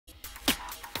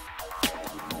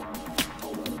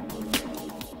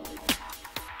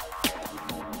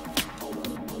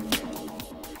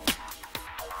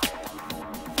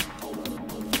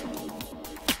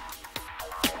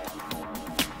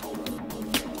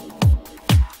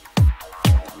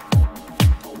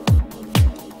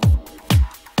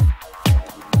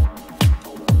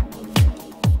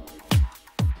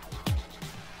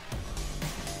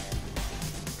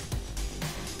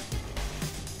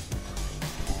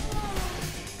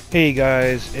Hey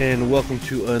guys, and welcome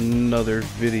to another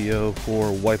video for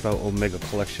WipEout Omega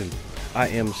Collection. I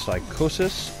am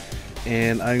Psychosis,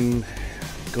 and I'm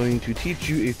going to teach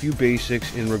you a few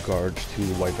basics in regards to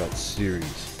the WipEout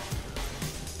series.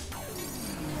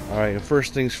 Alright, and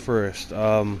first things first,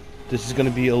 this is going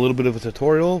to be a little bit of a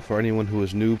tutorial for anyone who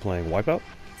is new playing WipEout.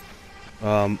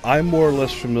 I'm more or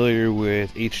less familiar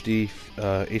with HD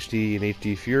and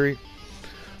HD Fury.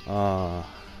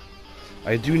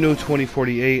 I do know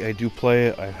 2048, I do play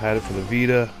it, I've had it for the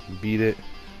Vita, beat it,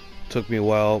 took me a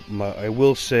while. I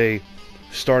will say,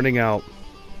 starting out,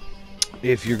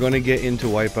 if you're going to get into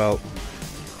WipEout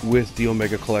with the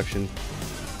Omega Collection,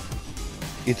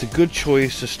 it's a good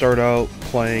choice to start out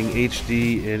playing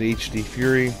HD and HD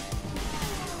Fury.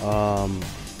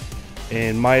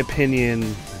 In my opinion,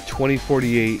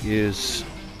 2048 is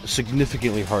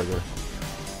significantly harder.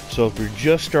 So if you're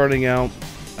just starting out,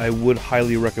 I would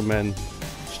highly recommend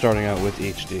starting out with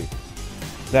HD.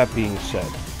 That being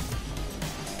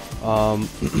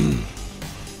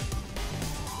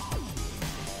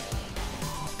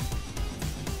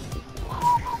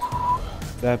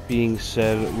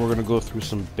said, we're going to go through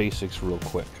some basics real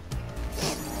quick.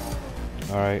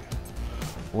 Alright,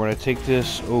 we're going to take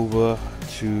this over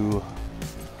to,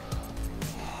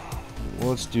 well,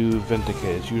 let's do Ventike.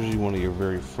 It's usually one of your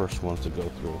very first ones to go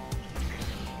through.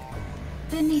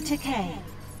 Ventike.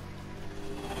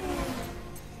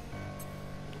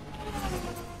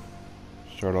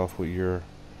 Start off with your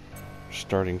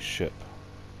starting ship.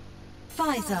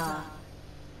 Pfizer.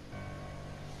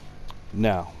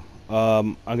 Now,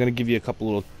 I'm going to give you a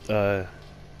couple little,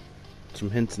 some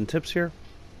hints and tips here.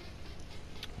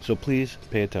 So please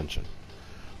pay attention.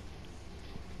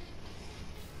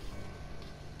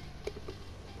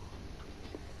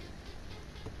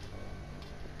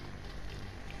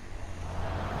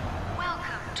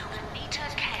 Welcome to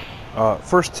Ventike.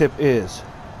 First tip is,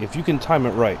 if you can time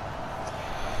it right.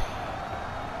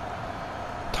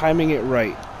 Timing it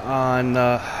right on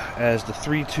as the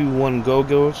 3, 2, 1 go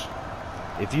goes.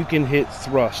 If you can hit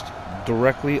thrust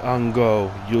directly on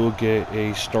go, you'll get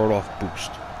a start off boost,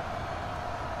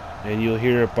 and you'll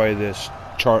hear it by this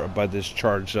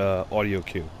charge audio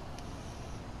cue.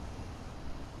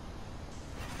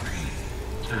 3,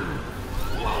 2,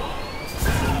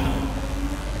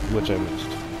 1. Which I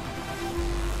missed.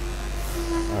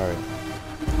 Alright.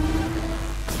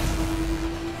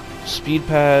 Speed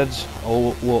pads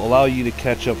will allow you to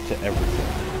catch up to everything.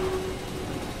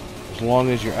 As long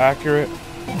as you're accurate,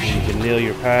 you can nail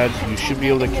your pads, you should be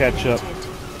able to catch up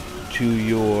to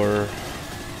your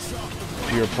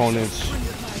opponents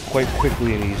quite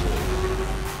quickly and easily.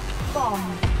 Bomb.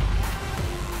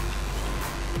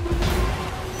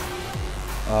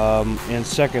 And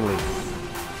secondly,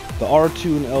 the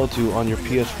R2 and L2 on your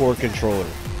PS4 controller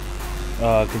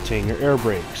contain your air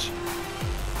brakes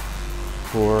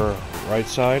for right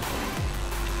side,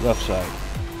 left side.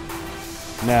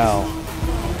 Now,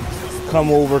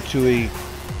 come over to a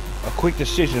quick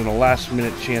decision, a last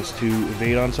minute chance to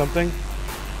evade on something.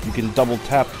 You can double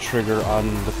tap the trigger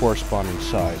on the corresponding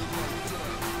side,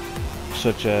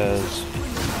 such as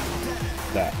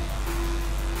that,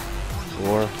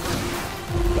 or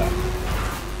that.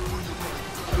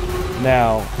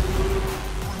 Now,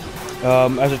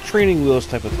 as a training wheels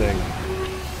type of thing,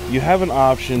 you have an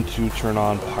option to turn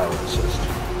on pilot assist.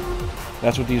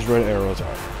 That's what these red arrows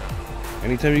are.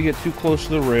 Anytime you get too close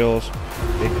to the rails,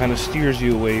 it kind of steers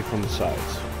you away from the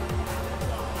sides.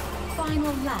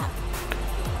 Final lap.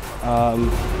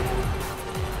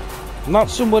 Not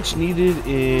so much needed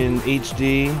in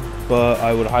HD, but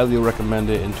I would highly recommend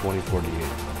it in 2048.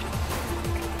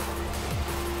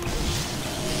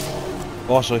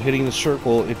 Also, hitting the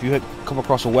circle, if you come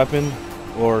across a weapon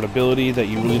or an ability that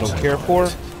you really don't care for,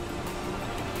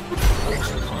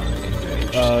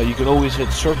 you can always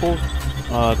hit circle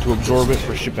to absorb it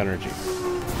for ship energy.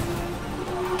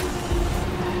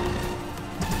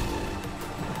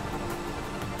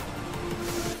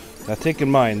 Now, take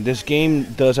in mind, this game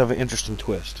does have an interesting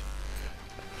twist.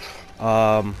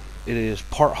 It is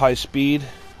part high speed,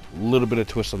 a little bit of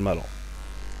twist on metal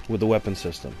with the weapon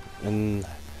system, and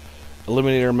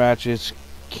eliminator matches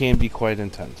can be quite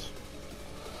intense.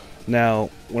 Now,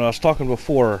 when I was talking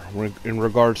before in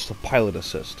regards to pilot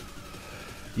assist,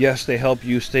 yes, they help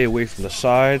you stay away from the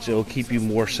sides. It will keep you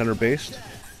more center based.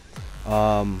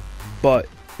 But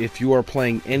if you are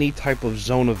playing any type of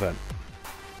zone event,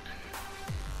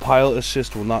 pilot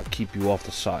assist will not keep you off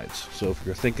the sides. So if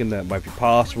you're thinking that might be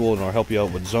possible and it'll help you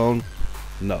out with zone,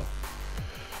 no.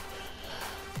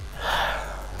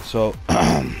 So,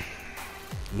 to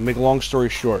make a long story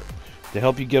short, to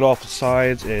help you get off the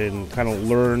sides and kind of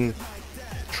learn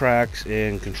tracks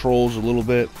and controls a little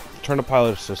bit, turn the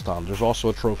pilot assist on. There's also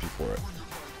a trophy for it.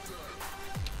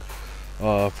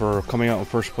 For coming out in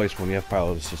first place when you have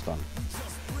pilot assist on.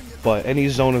 But any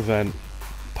zone event,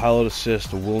 pilot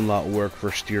assist will not work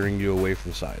for steering you away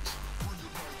from sides.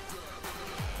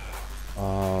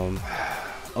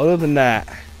 Other than that,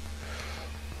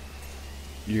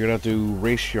 you're gonna have to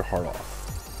race your heart off.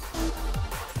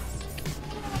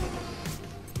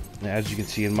 As you can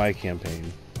see in my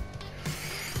campaign.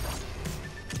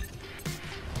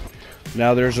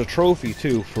 Now there's a trophy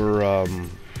too for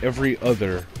every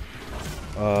other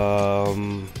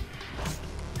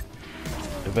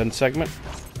event segment.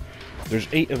 There's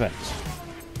 8 events.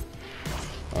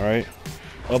 Alright.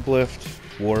 Uplift,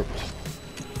 Warped,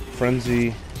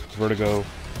 Frenzy, Vertigo,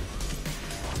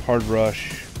 Hard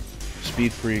Rush,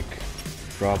 Speed Freak,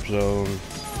 Drop Zone,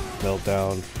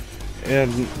 Meltdown,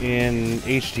 and in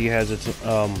HD has its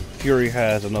Fury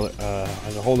has another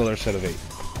has a whole other set of 8.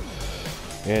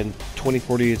 And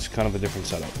 2040 it's kind of a different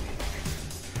setup.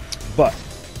 But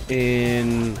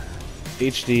in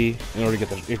HD, in order to get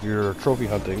the, if you're trophy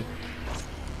hunting,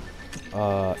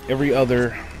 every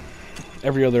other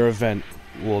event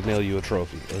will nail you a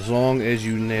trophy as long as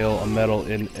you nail a medal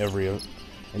in every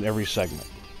segment,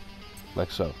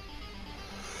 like so.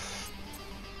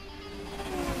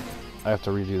 I have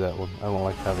to redo that one. I don't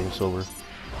like having silver.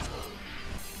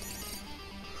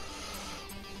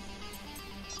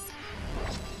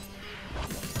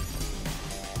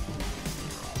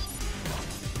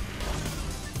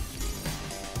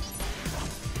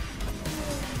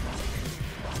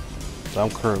 So I'm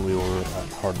currently over at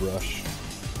Hard Rush.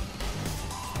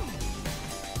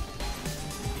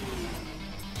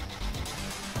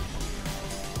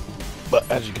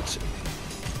 But as you can see.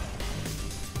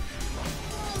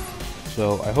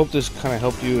 So I hope this kind of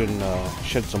helped you and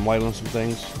shed some light on some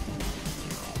things.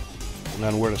 And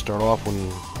then where to start off when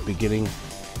beginning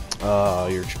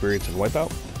your experience in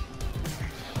WipEout.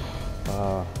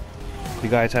 If you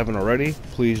guys haven't already,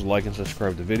 please like and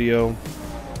subscribe to the video.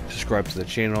 Subscribe to the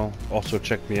channel. Also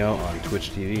check me out on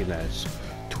Twitch TV, and that's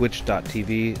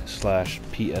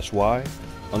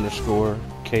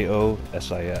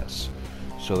twitch.tv/PSY_KOSIS.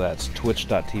 So that's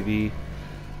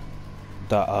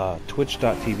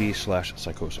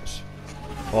twitch.tv/psychosis.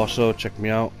 Also check me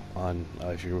out on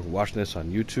if you're watching this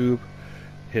on YouTube,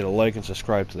 hit a like and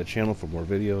subscribe to the channel for more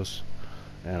videos,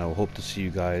 and I will hope to see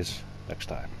you guys next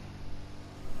time.